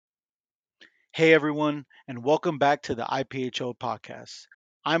Hey everyone, and welcome back to the IPHO Podcast.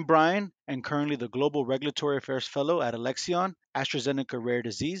 I'm Brian, and currently the Global Regulatory Affairs Fellow at Alexion, AstraZeneca Rare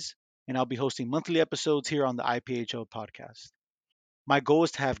Disease, and I'll be hosting monthly episodes here on the IPHO Podcast. My goal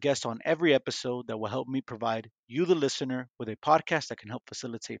is to have guests on every episode that will help me provide you, the listener, with a podcast that can help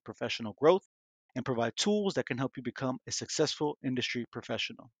facilitate professional growth and provide tools that can help you become a successful industry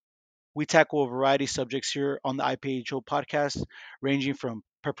professional. We tackle a variety of subjects here on the IPHO podcast, ranging from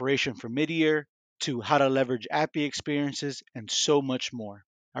preparation for mid year to how to leverage API experiences and so much more.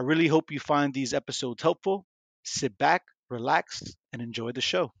 I really hope you find these episodes helpful. Sit back, relax, and enjoy the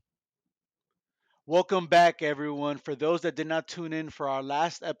show. Welcome back, everyone. For those that did not tune in for our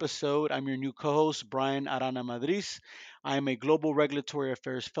last episode, I'm your new co host, Brian Arana Madriz. I am a Global Regulatory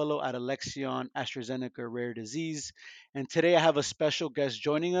Affairs Fellow at Alexion AstraZeneca Rare Disease. And today I have a special guest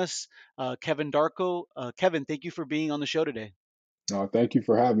joining us, Kevin Darko. Kevin, thank you for being on the show today. Thank you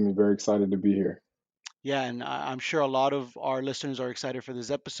for having me. Very excited to be here. Yeah, and I'm sure a lot of our listeners are excited for this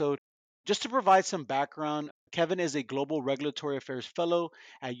episode. Just to provide some background, Kevin is a Global Regulatory Affairs Fellow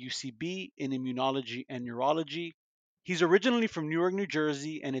at UCB in Immunology and Neurology. He's originally from Newark, New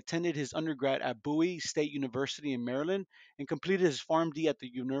Jersey, and attended his undergrad at Bowie State University in Maryland and completed his PharmD at the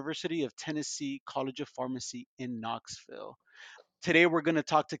University of Tennessee College of Pharmacy in Knoxville. Today, we're going to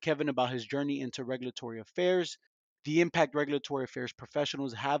talk to Kevin about his journey into regulatory affairs, the impact regulatory affairs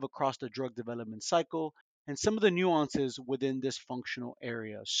professionals have across the drug development cycle, and some of the nuances within this functional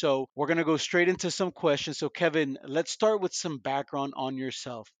area. So, we're going to go straight into some questions. So, Kevin, let's start with some background on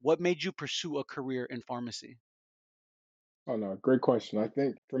yourself. What made you pursue a career in pharmacy? Oh no, great question. I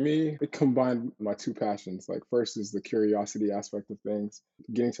think for me, it combined my two passions. Like first is the curiosity aspect of things,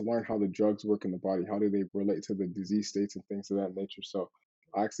 getting to learn how the drugs work in the body, how do they relate to the disease states and things of that nature. So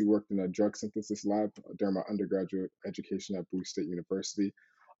I actually worked in a drug synthesis lab during my undergraduate education at Bowie State University.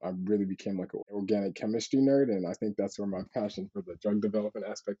 I really became like an organic chemistry nerd, and I think that's where my passion for the drug development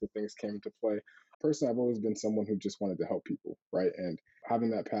aspect of things came into play. Personally, I've always been someone who just wanted to help people, right? And having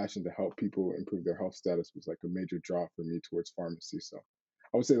that passion to help people improve their health status was like a major draw for me towards pharmacy. So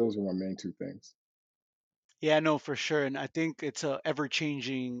I would say those were my main two things. Yeah, no, for sure. And I think it's a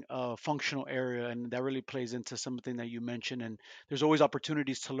ever-changing functional area, and that really plays into something that you mentioned. And there's always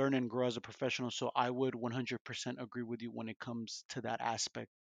opportunities to learn and grow as a professional. So I would 100% agree with you when it comes to that aspect.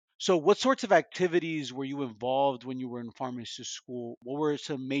 So, what sorts of activities were you involved when you were in pharmacy school? What were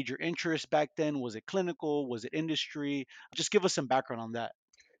some major interests back then? Was it clinical? Was it industry? Just give us some background on that.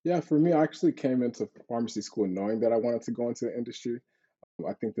 Yeah, for me, I actually came into pharmacy school knowing that I wanted to go into the industry.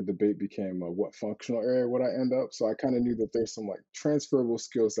 I think the debate became what functional area would I end up? So I kind of knew that there's some like transferable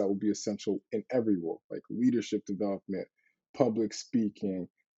skills that will be essential in every role, like leadership development, public speaking,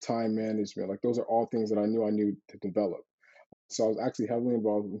 time management. Like those are all things that I knew I knew to develop. So I was actually heavily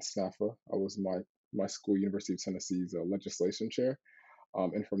involved in SNAFA. I was my school, University of Tennessee's legislation chair.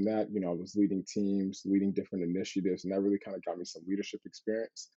 And from that, I was leading teams, leading different initiatives, and that really kind of got me some leadership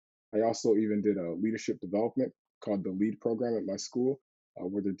experience. I also even did a leadership development called the LEAD program at my school,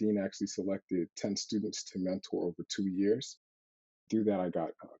 where the dean actually selected 10 students to mentor over 2 years. Through that, I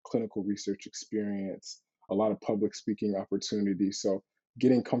got clinical research experience, a lot of public speaking opportunities. So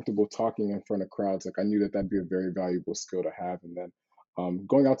getting comfortable talking in front of crowds, like I knew that that'd be a very valuable skill to have. And then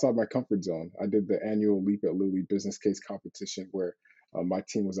going outside my comfort zone, I did the annual Leap at Lilly business case competition where my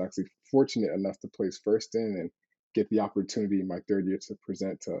team was actually fortunate enough to place first in and get the opportunity in my third year to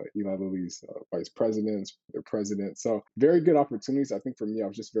present to Eli Lilly's vice presidents, their president. So very good opportunities. I think for me, I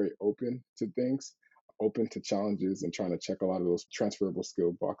was just very open to things, open to challenges, and trying to check a lot of those transferable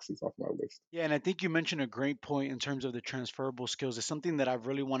skill boxes off my list. Yeah, and I think you mentioned a great point in terms of the transferable skills. It's something that I've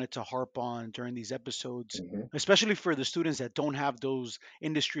really wanted to harp on during these episodes, Hmm. especially for the students that don't have those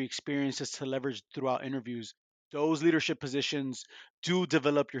industry experiences to leverage throughout interviews. Those leadership positions do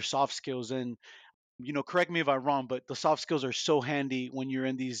develop your soft skills. And, correct me if I'm wrong, but the soft skills are so handy when you're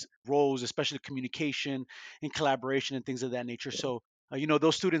in these roles, especially communication and collaboration and things of that nature. So,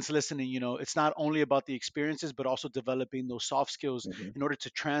 those students listening, it's not only about the experiences, but also developing those soft skills Hmm. in order to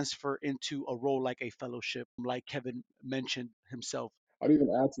transfer into a role like a fellowship, like Kevin mentioned himself. I'd even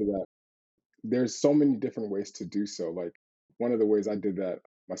add to that, there's so many different ways to do so. Like one of the ways I did that,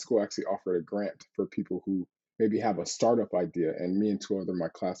 my school actually offered a grant for people who maybe have a startup idea. And me and two other of my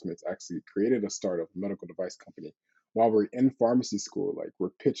classmates actually created a startup medical device company while we're in pharmacy school. Like we're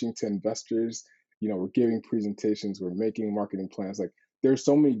pitching to investors, we're giving presentations, we're making marketing plans. Like there's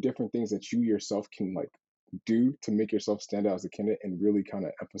so many different things that you yourself can like do to make yourself stand out as a candidate and really kind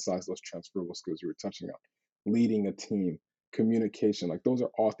of emphasize those transferable skills you were touching on. Leading a team, communication, like those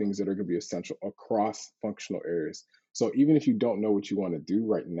are all things that are going to be essential across functional areas. So even if you don't know what you want to do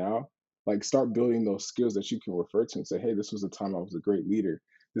right now, Like start building those skills that you can refer to and say, hey, this was a time I was a great leader.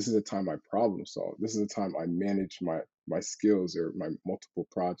 This is a time I problem solved. This is a time I managed my skills or my multiple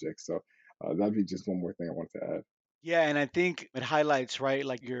projects. So that'd be just one more thing I wanted to add. Yeah, and I think it highlights, right,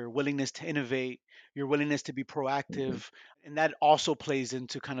 like your willingness to innovate, your willingness to be Hmm. proactive, and that also plays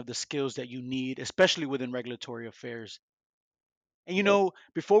into kind of the skills that you need, especially within regulatory affairs. And Yep.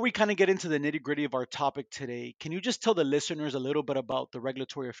 before we kind of get into the nitty gritty of our topic today, can you just tell the listeners a little bit about the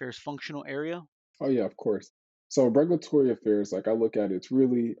regulatory affairs functional area? Oh yeah, of course. So regulatory affairs, like I look at it, it's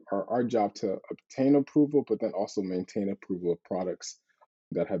really our job to obtain approval, but then also maintain approval of products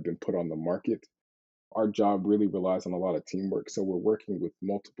that have been put on the market. Our job really relies on a lot of teamwork. So we're working with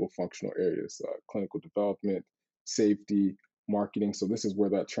multiple functional areas, clinical development, safety, marketing. So this is where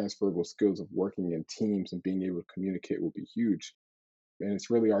that transferable skills of working in teams and being able to communicate will be huge. And it's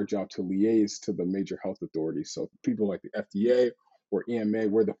really our job to liaise to the major health authorities. So people like the FDA or EMA,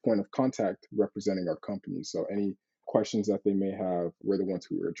 we're the point of contact representing our company. So any questions that they may have, we're the ones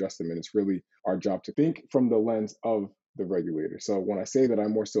who address them. And it's really our job to think from the lens of the regulator. So when I say that, I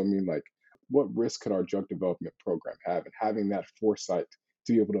more so mean like, what risk could our drug development program have? And having that foresight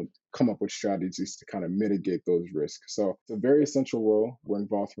to be able to come up with strategies to kind of mitigate those risks. So it's a very essential role. We're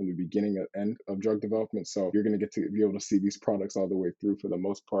involved from the beginning and end of drug development. So you're going to get to be able to see these products all the way through for the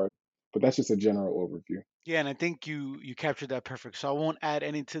most part. But that's just a general overview. Yeah, and I think you captured that perfect. So I won't add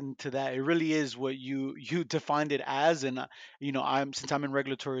anything to that. It really is what you defined it as, and I'm since I'm in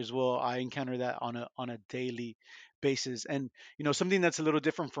regulatory as well, I encounter that on a daily basis. And something that's a little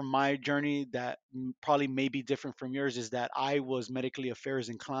different from my journey that probably may be different from yours is that I was medically affairs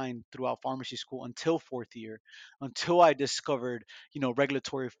inclined throughout pharmacy school until fourth year, until I discovered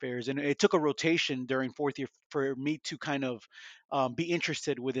regulatory affairs, and it took a rotation during fourth year for me to kind of be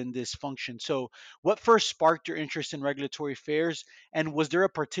interested within this function. So what first sparked your interest in regulatory affairs? And was there a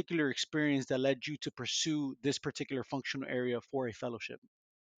particular experience that led you to pursue this particular functional area for a fellowship?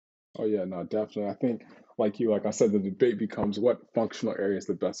 Oh yeah, no, definitely. I think like I said, the debate becomes what functional area is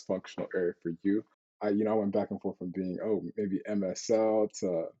the best functional area for you. I went back and forth from being, oh, maybe MSL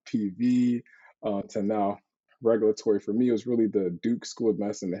to PV, to now regulatory. For me, it was really the Duke School of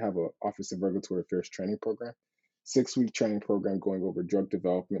Medicine. They have a Office of Regulatory Affairs training program, 6 week training program going over drug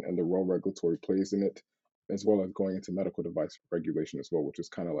development and the role regulatory plays in it, as well as going into medical device regulation as well, which is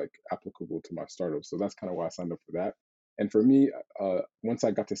kind of like applicable to my startup. So that's kind of why I signed up for that. And for me, once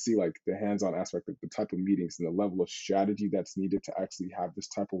I got to see like the hands-on aspect of the type of meetings and the level of strategy that's needed to actually have this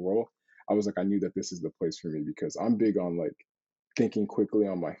type of role, I was like, I knew that this is the place for me because I'm big on like thinking quickly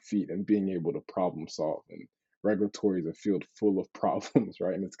on my feet and being able to problem solve. And regulatory is a field full of problems,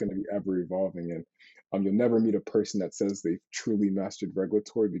 right? And it's going to be ever evolving. And you'll never meet a person that says they've truly mastered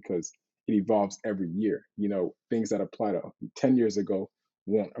regulatory because it evolves every year. Things that apply to 10 years ago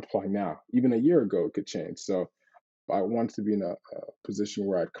won't apply now. Even a year ago, it could change. So I wanted to be in a position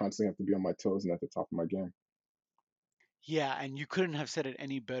where I'd constantly have to be on my toes and at the top of my game. Yeah, and you couldn't have said it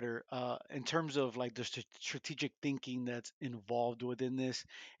any better in terms of like the strategic thinking that's involved within this.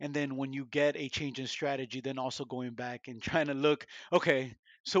 And then when you get a change in strategy, then also going back and trying to look, okay,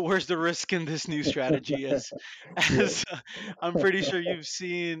 so where's the risk in this new strategy? As Yep, as I'm pretty sure you've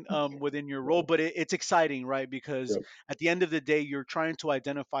seen within your role, but it's exciting, right? Because yep. at the end of the day, you're trying to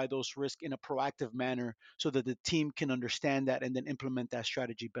identify those risks in a proactive manner so that the team can understand that and then implement that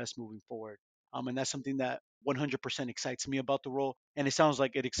strategy best moving forward. And that's something that 100% excites me about the role, and it sounds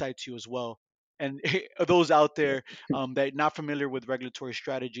like it excites you as well. And those out there that are not familiar with regulatory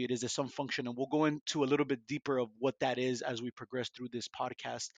strategy, it is a some function, and we'll go into a little bit deeper of what that is as we progress through this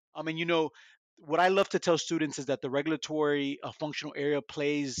podcast. And what I love to tell students is that the regulatory functional area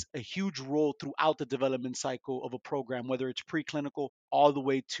plays a huge role throughout the development cycle of a program, whether it's preclinical all the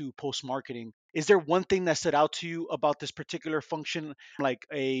way to post marketing. Is there one thing that stood out to you about this particular function, like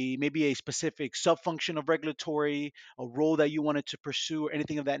a maybe a specific sub function of regulatory, a role that you wanted to pursue, or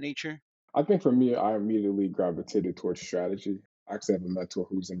anything of that nature? I think for me, I immediately gravitated towards strategy. I actually have a mentor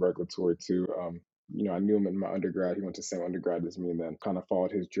who's in regulatory too. I knew him in my undergrad. He went to the same undergrad as me, and then kind of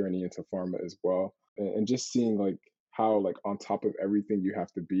followed his journey into pharma as well. And just seeing like how like on top of everything you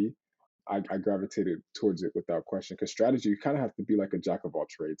have to be, I gravitated towards it without question. Because strategy, you kind of have to be like a jack of all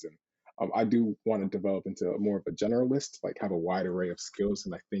trades, and I do want to develop into more of a generalist, like have a wide array of skills.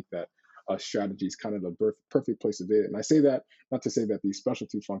 And I think that strategy is kind of the perfect place to do it. And I say that not to say that these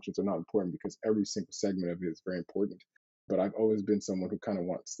specialty functions are not important because every single segment of it is very important. But I've always been someone who kind of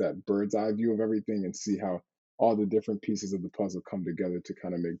wants that bird's eye view of everything and see how all the different pieces of the puzzle come together to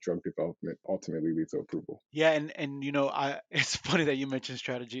kind of make drug development ultimately lead to approval. Yeah, and I it's funny that you mentioned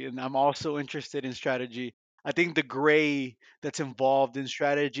strategy, and I'm also interested in strategy. I think the gray that's involved in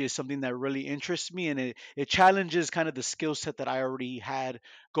strategy is something that really interests me, and it challenges kind of the skill set that I already had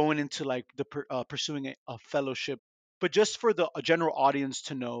going into like pursuing a fellowship. But just for the general audience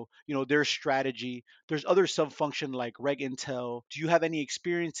to know, there's strategy, there's other sub function like reg intel. Do you have any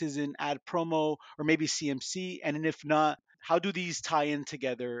experiences in ad promo or maybe CMC? And then if not, how do these tie in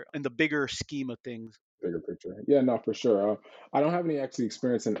together in the bigger scheme of things? Bigger picture. Yeah, no, for sure. I don't have any actually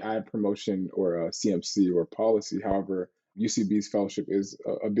experience in ad promotion or CMC or policy. However, UCB's fellowship is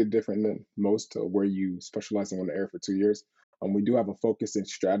a bit different than most, where you specialize in one area for 2 years. We do have a focus in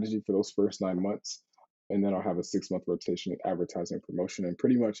strategy for those first 9 months, and then I'll have a 6 month rotation in advertising and promotion. And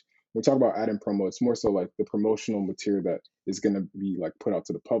pretty much when we talk about ad and promo, it's more so like the promotional material that is going to be like put out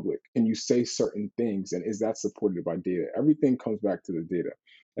to the public. And you say certain things, and is that supported by data? Everything comes back to the data.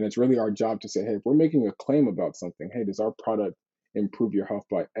 And it's really our job to say, hey, if we're making a claim about something, hey, does our product improve your health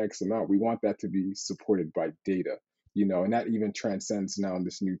by X amount? We want that to be supported by data, and that even transcends now in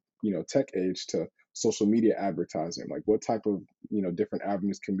this new, tech age to social media advertising. Like what type of, different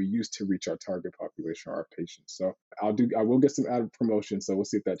avenues can we use to reach our target population or our patients? So I will get some ad promotion. So we'll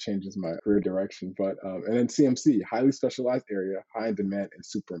see if that changes my career direction. But, and then CMC, highly specialized area, high in demand and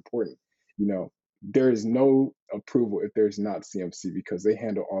super important. You know, there is no approval if there's not CMC because they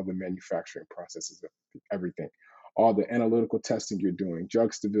handle all the manufacturing processes of everything, all the analytical testing you're doing,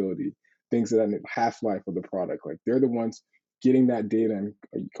 drug stability, things of that half life of the product. Like they're the ones getting that data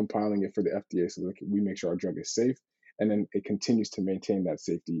and compiling it for the FDA so that we make sure our drug is safe, and then it continues to maintain that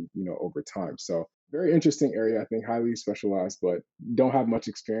safety, over time. So very interesting area. I think highly specialized, but don't have much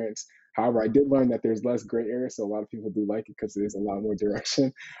experience. However, I did learn that there's less gray area, so a lot of people do like it because there's a lot more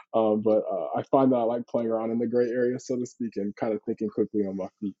direction. But I find that I like playing around in the gray area, so to speak, and kind of thinking quickly on my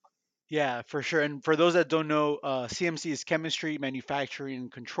feet. Yeah, for sure. And for those that don't know, CMC is chemistry, manufacturing, and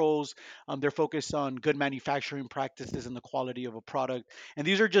controls. They're focused on good manufacturing practices and the quality of a product. And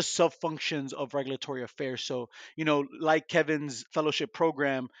these are just sub functions of regulatory affairs. So, like Kevin's fellowship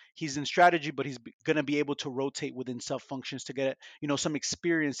program, he's in strategy, but he's going to be able to rotate within sub functions to get, some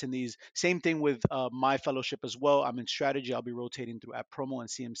experience in these. Same thing with my fellowship as well. I'm in strategy. I'll be rotating through app promo and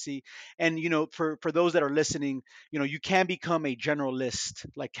CMC. And, for those that are listening, you can become a generalist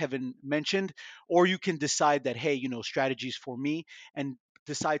like Kevin mentioned, or you can decide that, hey, strategies for me, and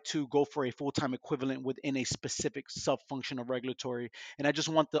decide to go for a full-time equivalent within a specific sub-function of regulatory. And I just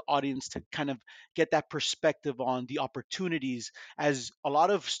want the audience to kind of get that perspective on the opportunities, as a lot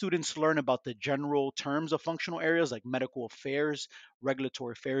of students learn about the general terms of functional areas like medical affairs,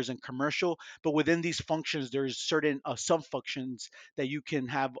 regulatory affairs, and commercial. But within these functions, there's certain sub-functions that you can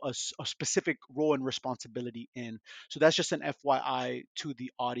have a specific role and responsibility in. So that's just an FYI to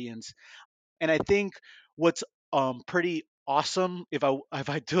the audience. And I think what's pretty awesome, if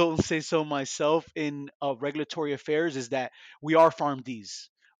I don't say so myself, in regulatory affairs is that we are PharmDs,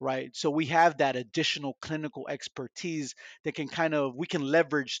 right? So we have that additional clinical expertise that can kind of we can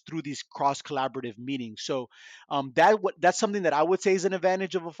leverage through these cross collaborative meetings. So that's something that I would say is an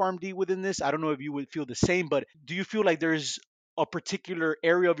advantage of a PharmD within this. I don't know if you would feel the same, but do you feel like there's a particular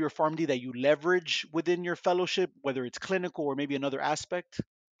area of your PharmD that you leverage within your fellowship, whether it's clinical or maybe another aspect?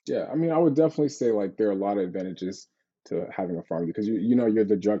 Yeah, I mean, I would definitely say like there are a lot of advantages to having a farm because you're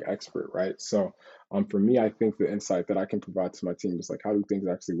the drug expert, right? So, for me, I think the insight that I can provide to my team is like how do things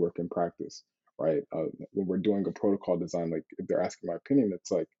actually work in practice, right? When we're doing a protocol design, like if they're asking my opinion,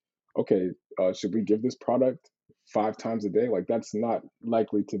 it's like, okay, should we give this product 5 times a day? Like that's not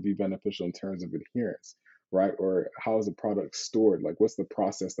likely to be beneficial in terms of adherence, right? Or how is the product stored? Like what's the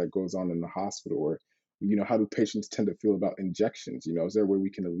process that goes on in the hospital? Or how do patients tend to feel about injections? Is there a way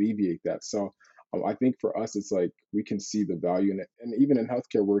we can alleviate that? So I think for us it's like we can see the value in it, and even in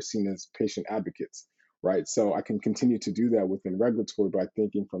healthcare we're seen as patient advocates, right? So I can continue to do that within regulatory by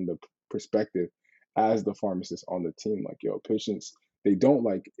thinking from the perspective as the pharmacist on the team, like patients, they don't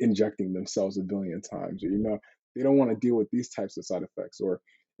like injecting themselves a billion times, or they don't want to deal with these types of side effects. Or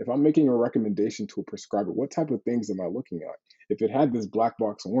if I'm making a recommendation to a prescriber, what type of things am I looking at? If it had this black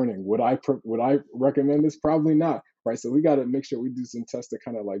box warning, would I recommend this? Probably not, right? So we got to make sure we do some tests to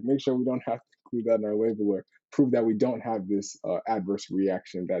kind of like make sure we don't have to include that in our label or prove that we don't have this adverse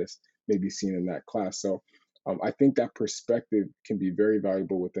reaction that is maybe seen in that class. So I think that perspective can be very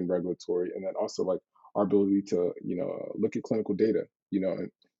valuable within regulatory, and then also like our ability to look at clinical data.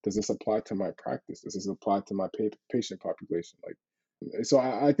 And does this apply to my practice? Does this apply to my patient population? Like, so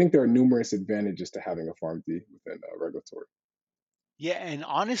I think there are numerous advantages to having a PharmD within regulatory. Yeah, and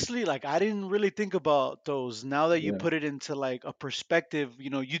honestly, like I didn't really think about those. Now that you Yeah. put it into like a perspective,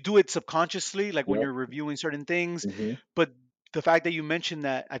 you do it subconsciously, like when Yep. you're reviewing certain things, Hmm. but the fact that you mentioned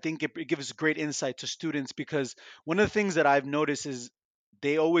that, I think it gives great insight to students, because one of the things that I've noticed is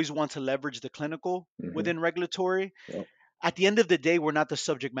they always want to leverage the clinical Hmm. within regulatory. Yep. At the end of the day, we're not the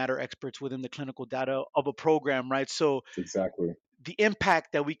subject matter experts within the clinical data of a program, right? So Exactly. the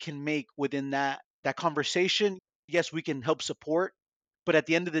impact that we can make within that conversation, yes, we can help support, but at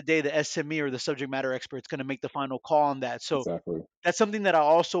the end of the day, the SME or the subject matter expert is going to make the final call on that. So Exactly. that's something that I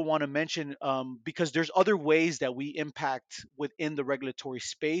also want to mention, because there's other ways that we impact within the regulatory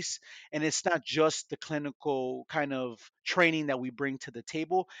space, and it's not just the clinical kind of training that we bring to the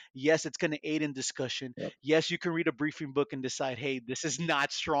table. Yes, it's going to aid in discussion. Yep. Yes, you can read a briefing book and decide, hey, this is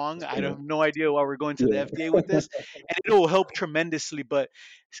not strong. I Yeah. have no idea why we're going to the Yeah. FDA with this, and it will help tremendously. But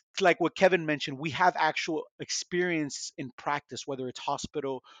like what Kevin mentioned, we have actual experience in practice, whether it's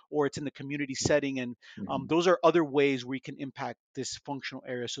hospital or it's in the community setting, and Hmm. those are other ways we can impact this functional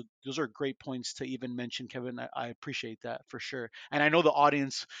area. So those are great points to even mention, Kevin. I appreciate that for sure. And I know the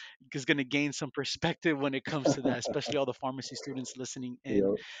audience is going to gain some perspective when it comes to that, especially all the pharmacy students listening in. Yep.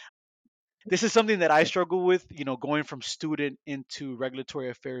 This is something that I struggle with, going from student into regulatory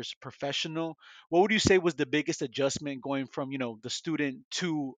affairs professional. What would you say was the biggest adjustment going from, the student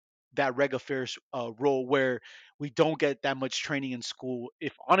to that reg affairs role, where we don't get that much training in school,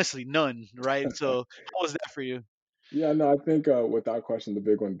 if honestly none, right? So how was that for you? Yeah, no, I think without question, the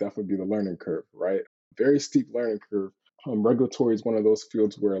big one definitely be the learning curve, right? Very steep learning curve. Regulatory is one of those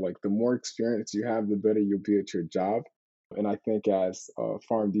fields where, like, the more experience you have, the better you'll be at your job. And I think as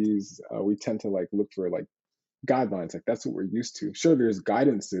PharmDs, we tend to like look for like guidelines. Like that's what we're used to. Sure, there's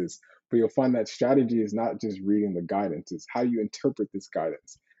guidances, but you'll find that strategy is not just reading the guidance; it's how you interpret this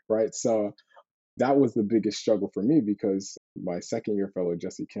guidance, right? So that was the biggest struggle for me because my second year fellow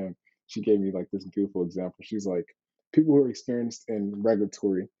Jesse Kim, she gave me like this beautiful example. She's like, people who are experienced in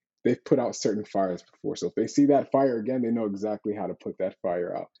regulatory, they've put out certain fires before, so if they see that fire again, they know exactly how to put that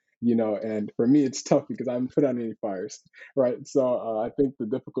fire out. And for me it's tough because I haven't put out any fires, right? So I think the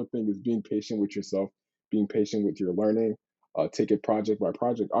difficult thing is being patient with yourself, being patient with your learning. Take it project by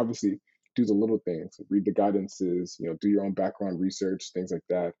project. Obviously do the little things, read the guidances, do your own background research, things like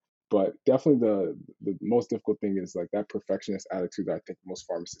that. But definitely the most difficult thing is like that perfectionist attitude that I think most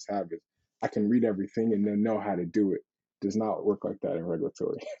pharmacists have is I can read everything and then know how to do it. Does not work like that in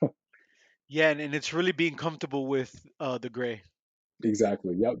regulatory. Yeah, and it's really being comfortable with the gray.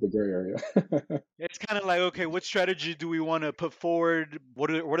 Exactly. Yep, the gray area. It's kind of like, okay, what strategy do we want to put forward?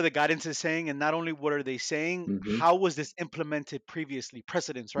 What are the guidances saying? And not only what are they saying, Hmm. how was this implemented previously?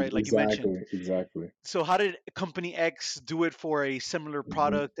 Precedents, right? Like you mentioned. Exactly. Exactly. So how did company X do it for a similar Hmm.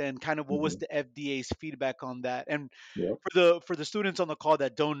 product, and kind of what was Hmm. the FDA's feedback on that? And Yep. for the students on the call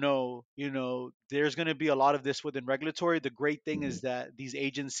that don't know, there's going to be a lot of this within regulatory. The great thing Hmm. is that these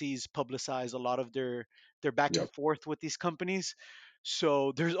agencies publicize a lot of their back and Yep. forth with these companies.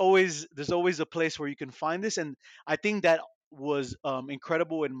 So there's always a place where you can find this, and I think that was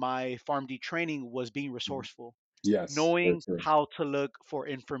incredible in my PharmD training, was being Mhm. resourceful. Yes. Very Knowing true. how to look for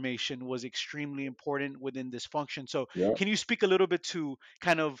information was extremely important within this function. So Yep. can you speak a little bit to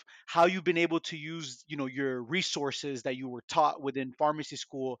kind of how you've been able to use, your resources that you were taught within pharmacy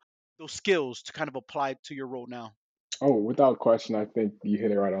school, those skills to kind of apply to your role now? Oh, without question, I think you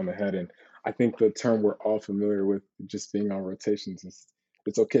hit it right on the head. And I think the term we're all familiar with, just being on rotations, is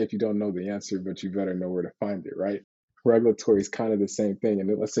it's okay if you don't know the answer, but you better know where to find it, right? Regulatory is kind of the same thing. And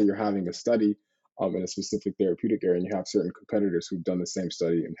then let's say you're having a study in a specific therapeutic area and you have certain competitors who've done the same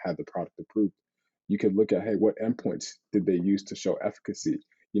study and had the product approved. You could look at, hey, what endpoints did they use to show efficacy?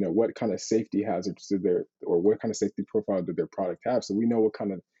 What kind of safety hazards or what kind of safety profile did their product have? So we know what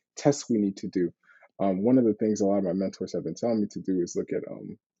kind of tests we need to do. One of the things a lot of my mentors have been telling me to do is look at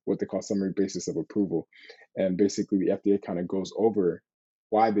what they call summary basis of approval. And basically, the FDA kind of goes over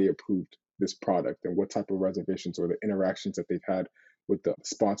why they approved this product and what type of reservations or the interactions that they've had with the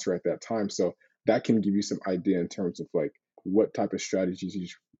sponsor at that time. So that can give you some idea in terms of like what type of strategies you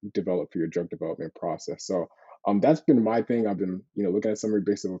should develop for your drug development process. So that's been my thing. I've been, looking at summary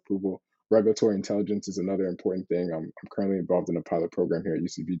basis of approval. Regulatory intelligence is another important thing. I'm currently involved in a pilot program here at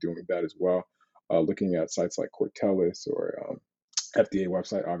UCB doing that as well, looking at sites like Cortellis or FDA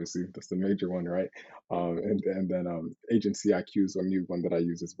website. Obviously, that's the major one, right? And then Agency IQ is a new one that I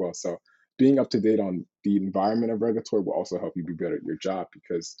use as well. So being up to date on the environment of regulatory will also help you be better at your job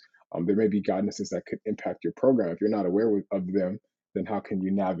because there may be guidances that could impact your program. If you're not aware of them, then how can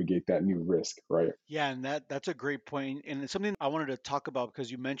you navigate that new risk, right? Yeah, and that's a great point, and it's something I wanted to talk about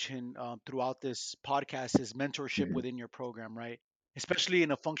because you mentioned throughout this podcast is mentorship Hmm. within your program, right? especially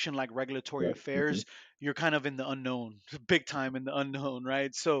in a function like regulatory Right. affairs. You're kind of in the unknown, big time in the unknown,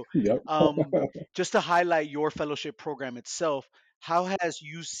 right? So, Yep. um, just to highlight your fellowship program itself, how has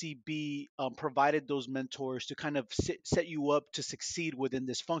UCB provided those mentors to kind of set you up to succeed within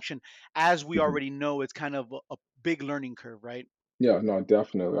this function? As we Mhm. already know, it's kind of a big learning curve, right? Yeah, no,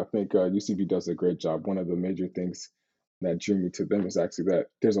 definitely. I think UCB does a great job. One of the major things that drew me to them is actually that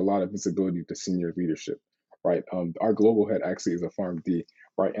there's a lot of visibility to senior leadership, right? Our global head actually is a PharmD,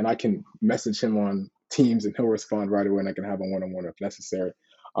 right? And I can message him on Teams and he'll respond right away, and I can have a one-on-one if necessary.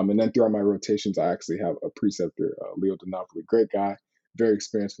 And then throughout my rotations, I actually have a preceptor, Leo Dinopoli, great guy, very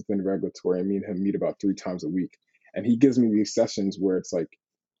experienced within regulatory. And me and him meet about 3 times a week, and he gives me these sessions where it's like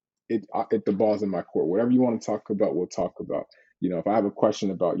the ball's in my court. Whatever you want to talk about, we'll talk about. If I have a question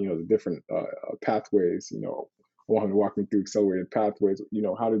about the different pathways, I want him to walk me through accelerated pathways.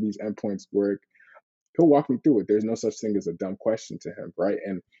 How do these endpoints work? He'll walk me through it. There's no such thing as a dumb question to him, right?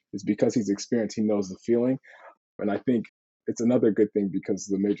 And it's because he's experienced. He knows the feeling, and I think it's another good thing because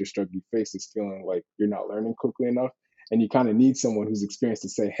the major struggle you face is feeling like you're not learning quickly enough, and you kind of need someone who's experienced to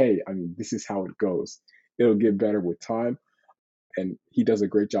say, "Hey, I mean, this is how it goes. It'll get better with time." And he does a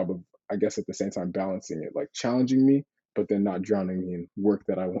great job of, I guess, at the same time balancing it, like challenging me, but then not drowning me in work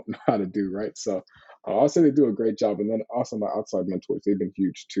that I won't know how to do, right? So I'll say they do a great job. And then also my outside mentors, they've been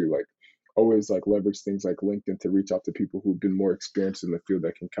huge too. Like always like leverage things like LinkedIn to reach out to people who've been more experienced in the field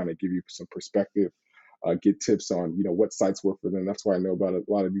that can kind of give you some perspective, get tips on what sites work for them. That's why I know about a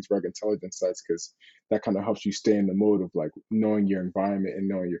lot of these reg intelligence sites, because that kind of helps you stay in the mode of like knowing your environment and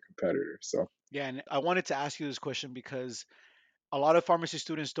knowing your competitors. So Yeah, and I wanted to ask you this question because a lot of pharmacy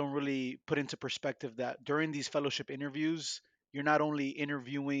students don't really put into perspective that during these fellowship interviews, you're not only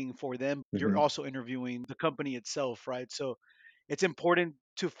interviewing for them, you're mhm, also interviewing the company itself, right? So it's important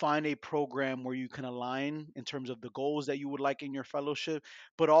to find a program where you can align in terms of the goals that you would like in your fellowship,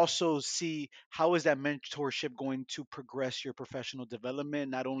 but also see how is that mentorship going to progress your professional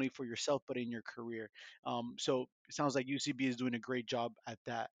development, not only for yourself, but in your career. So it sounds like UCB is doing a great job at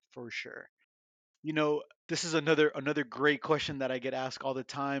that for sure. This is another great question that I get asked all the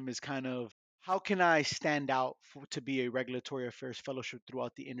time is kind of how can I stand out to be a regulatory affairs fellowship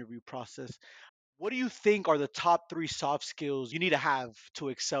throughout the interview process? What do you think are the top three soft skills you need to have to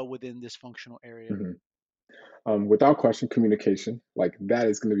excel within this functional area? mhm. Without question, communication, like that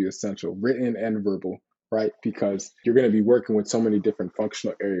is going to be essential, written and verbal, right? Because you're going to be working with so many different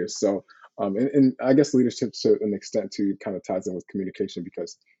functional areas. So, and I guess leadership to an extent too kind of ties in with communication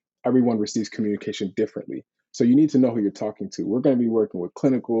because everyone receives communication differently. So you need to know who you're talking to. We're going to be working with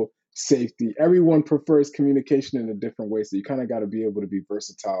clinical safety. Everyone prefers communication in a different way. So you kind of got to be able to be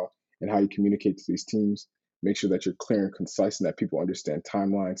versatile in how you communicate to these teams. Make sure that you're clear and concise and that people understand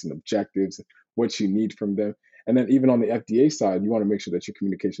timelines and objectives, what you need from them. And then even on the FDA side, you want to make sure that your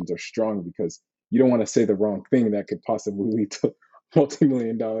communications are strong because you don't want to say the wrong thing that could possibly lead to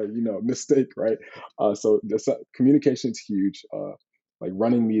multi-million dollar, mistake, right? So this, communication is huge. Like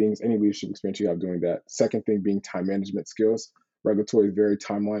running meetings, any leadership experience you have doing that. Second thing being time management skills. Regulatory is very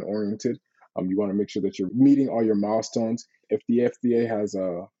timeline oriented. You want to make sure that you're meeting all your milestones. If the FDA has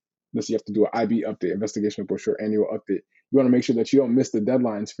let's say you have to do an IB update, investigation brochure annual update, you want to make sure that you don't miss the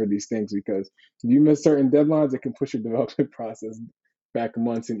deadlines for these things because if you miss certain deadlines, it can push your development process back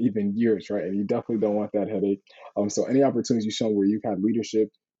months and even years, right? And you definitely don't want that headache. So any opportunities you've shown where you've had leadership,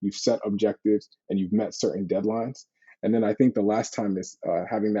 you've set objectives, and you've met certain deadlines. And then I think the last time is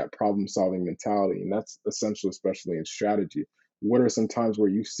having that problem solving mentality. And that's essential, especially in strategy. What are some times where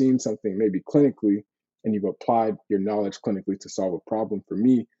you've seen something maybe clinically and you've applied your knowledge clinically to solve a problem? For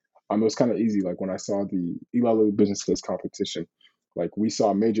me, it was kind of easy. Like when I saw the Eli Lilly business case competition, like we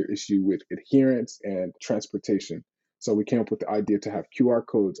saw a major issue with adherence and transportation. So we came up with the idea to have QR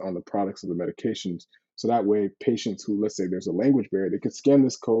codes on the products of the medications. So that way, patients who, let's say there's a language barrier, they could scan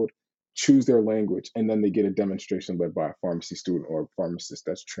this code, choose their language, and then they get a demonstration led by a pharmacy student or a pharmacist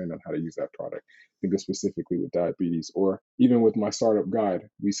that's trained on how to use that product. Think of specifically with diabetes, or even with my startup guide,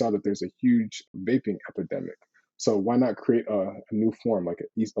 we saw that there's a huge vaping epidemic. So why not create a new form like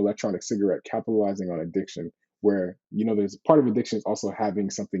an electronic cigarette capitalizing on addiction where there's part of addiction is also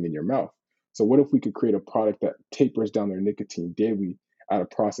having something in your mouth. So what if we could create a product that tapers down their nicotine daily at a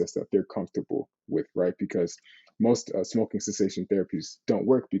process that they're comfortable with, right? Because most smoking cessation therapies don't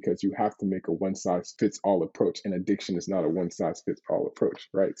work because you have to make a one size fits all approach, and addiction is not a one size fits all approach,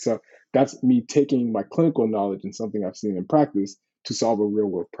 right? So that's me taking my clinical knowledge and something I've seen in practice to solve a real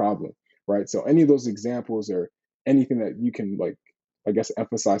world problem, right? So any of those examples or anything that you can like, I guess,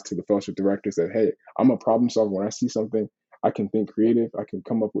 emphasize to the fellowship directors that, hey, I'm a problem solver. When I see something, I can think creative, I can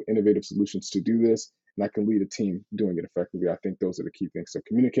come up with innovative solutions to do this, and I can lead a team doing it effectively. I think those are the key things. So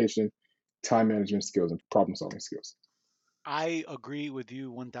communication, time management skills, and problem solving skills. I agree with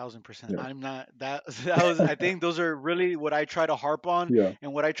you 1000%. Yeah. I'm not that that was I think those are really what I try to harp on, Yeah.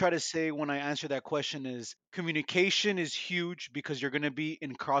 and what I try to say when I answer that question is communication is huge because you're going to be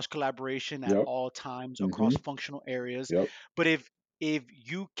in cross collaboration at Yep. all times across Mm-hmm. functional areas. Yep. But if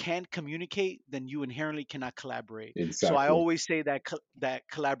you can't communicate, then you inherently cannot collaborate. So I Exactly. always say that that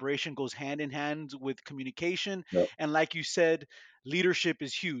collaboration goes hand in hand with communication, Yep. and like you said, leadership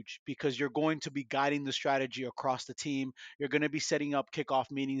is huge because you're going to be guiding the strategy across the team. You're going to be setting up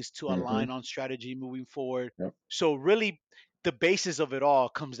kickoff meetings to Mm-hmm. align on strategy moving forward. Yep. So really, the basis of it all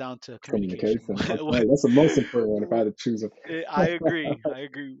comes down to communication. Communication. I'm telling you, that's the most important one if I had to choose them. I agree. I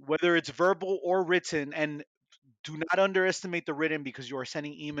agree. Whether it's verbal or written, and do not underestimate the written because you are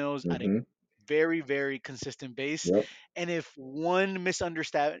sending emails at a Mm-hmm. very, very consistent base. Yep. And if one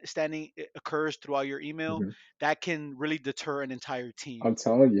misunderstanding occurs throughout your email, Mm-hmm. that can really deter an entire team. I'm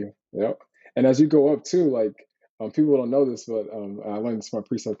telling you. Yep. And as you go up too, like people don't know this, but I learned this from my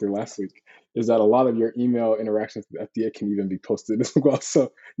preceptor last week, is that a lot of your email interactions with the FDA can even be posted as well.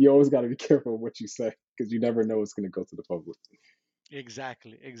 So you always got to be careful of what you say because you never know what's going to go to the public.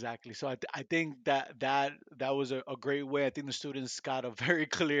 Exactly, exactly. So I think that was a great way. I think the students got a very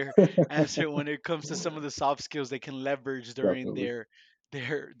clear answer when it comes to some of the soft skills they can leverage during Definitely. their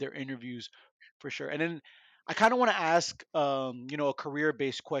interviews, for sure. And then I kind of want to ask, a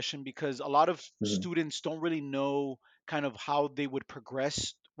career-based question because a lot of Hmm. students don't really know kind of how they would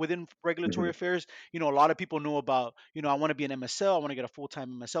progress within Hmm. regulatory affairs. A lot of people know about, I want to be an MSL, I want to get a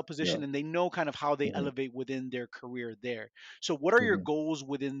full-time MSL Yeah. position, and they know kind of how they Hmm. elevate within their career there. So, what are your Hmm. goals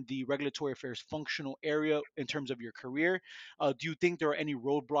within the regulatory affairs functional area in terms of your career? Do you think there are any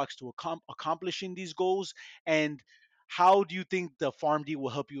roadblocks to accomplishing these goals? And how do you think the PharmD will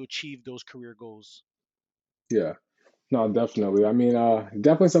help you achieve those career goals? Yeah. No, definitely. I mean,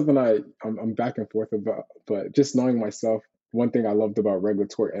 definitely something I'm back and forth about. But just knowing myself, one thing I loved about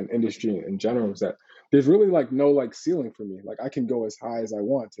regulatory and industry in general is that there's really like no like ceiling for me. Like I can go as high as I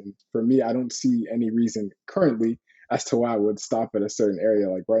want, and for me, I don't see any reason currently as to why I would stop at a certain area.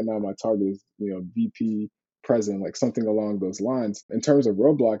 Like right now, my target is VP, president, like something along those lines. In terms of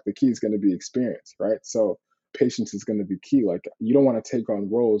roadblock, the key is going to be experience, right? So patience is going to be key. Like you don't want to take on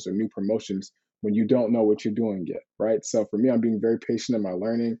roles or new promotions when you don't know what you're doing yet, right? So for me, I'm being very patient in my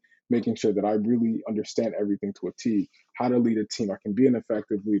learning, making sure that I really understand everything to a T, how to lead a team. I can be an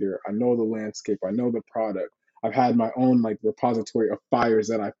effective leader. I know the landscape. I know the product. I've had my own like repository of fires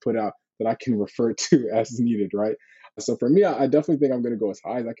that I've put out that I can refer to as needed, right? So for me, I definitely think I'm going to go as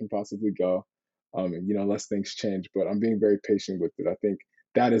high as I can possibly go, unless things change. But I'm being very patient with it. I think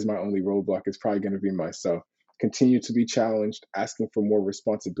that is my only roadblock. Is probably going to be myself. Continue to be challenged, asking for more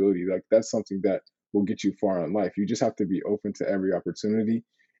responsibility. Like that's something that will get you far in life. You just have to be open to every opportunity.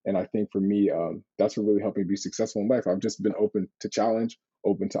 And I think for me, that's what really helped me be successful in life. I've just been open to challenge,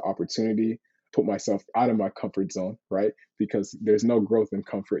 open to opportunity, put myself out of my comfort zone, right? Because there's no growth in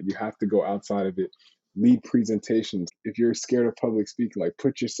comfort. You have to go outside of it. Lead presentations. If you're scared of public speaking, like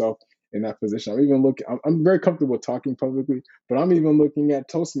put yourself in that position. I'm very comfortable talking publicly, but I'm even looking at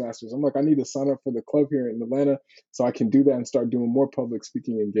Toastmasters. I'm like, I need to sign up for the club here in Atlanta so I can do that and start doing more public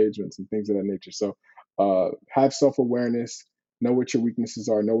speaking engagements and things of that nature. So have self awareness, know what your weaknesses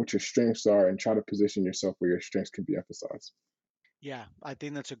are, know what your strengths are, and try to position yourself where your strengths can be emphasized. Yeah, I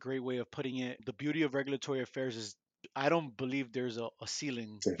think that's a great way of putting it. The beauty of regulatory affairs is I don't believe there's a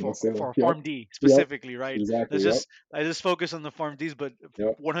ceiling There's no ceiling. for Yep. PharmD Yep. specifically, right? Exactly. Let's Yep. just I just focus on the PharmDs, but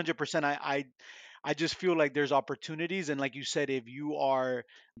Yep. 100% I just feel like there's opportunities, and like you said, if you are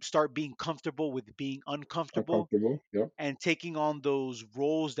start being comfortable with being uncomfortable Uncomfortable. Yep. and taking on those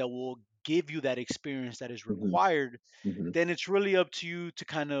roles that will give you that experience that is Hmm. required, Hmm. then it's really up to you to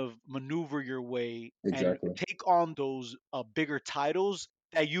kind of maneuver your way and Exactly. take on those bigger titles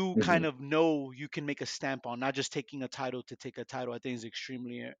that you Hmm. kind of know you can make a stamp on, not just taking a title to take a title. I think is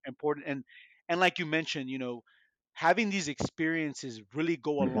extremely important. And like you mentioned, having these experiences really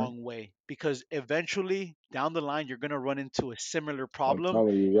go a Hmm. long way because eventually down the line you're going to run into a similar I'm problem,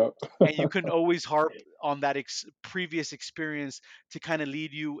 telling you. and you Yep. can always harp on that previous experience to kind of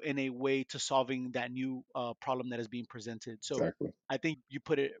lead you in a way to solving that new problem that is being presented. So Exactly. I think you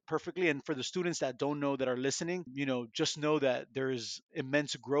put it perfectly. And for the students that don't know that are listening, just know that there is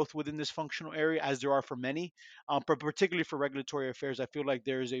immense growth within this functional area, as there are for many. But particularly for regulatory affairs, I feel like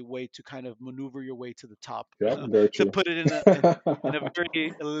there is a way to kind of maneuver your way to the top, Yep. Very to true. put it in a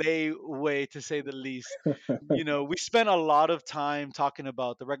very lay way, to say the least. We spent a lot of time talking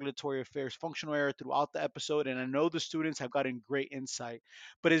about the regulatory affairs functional area throughout the episode, and I know the students have gotten great insight.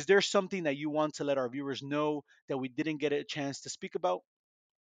 But is there something that you want to let our viewers know that we didn't get a chance to speak about?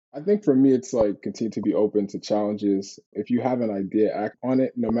 I think for me, it's like continue to be open to challenges. If you have an idea, act on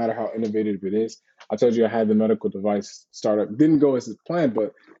it, no matter how innovative it is. I told you I had the medical device startup. Didn't go as planned,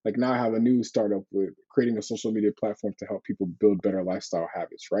 but like now I have a new startup with creating a social media platform to help people build better lifestyle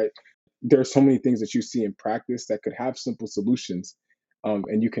habits, right? There are so many things that you see in practice that could have simple solutions,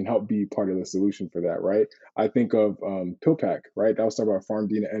 and you can help be part of the solution for that, right? I think of pill pack, right? That was talking about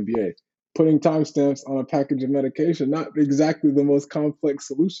PharmD and the NBA. Putting timestamps on a package of medication, not exactly the most complex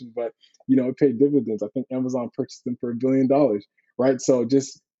solution, but it paid dividends. I think Amazon purchased them for $1 billion, right? So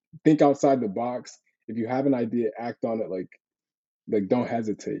just think outside the box. If you have an idea, act on it. Like don't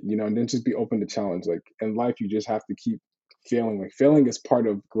hesitate, and then just be open to challenge. Like in life, you just have to keep failing. Like failing is part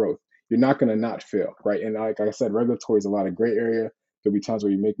of growth. You're not going to not fail, right? And like I said, regulatory is a lot of gray area. There'll be times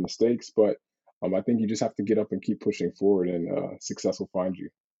where you make mistakes, but I think you just have to get up and keep pushing forward, and success will find you.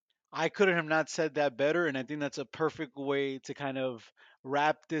 I couldn't have not said that better. And I think that's a perfect way to kind of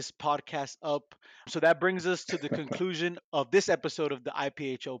wrap this podcast up. So that brings us to the conclusion of this episode of the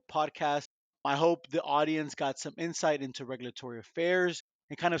IPHO podcast. I hope the audience got some insight into regulatory affairs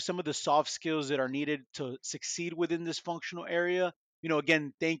and kind of some of the soft skills that are needed to succeed within this functional area.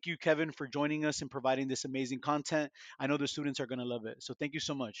 Again, thank you, Kevin, for joining us and providing this amazing content. I know the students are going to love it. So thank you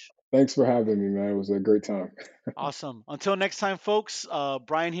so much. Thanks for having me, man. It was a great time. Awesome. Until next time, folks,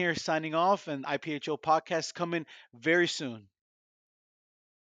 Brian here signing off, and IPHO podcast coming very soon.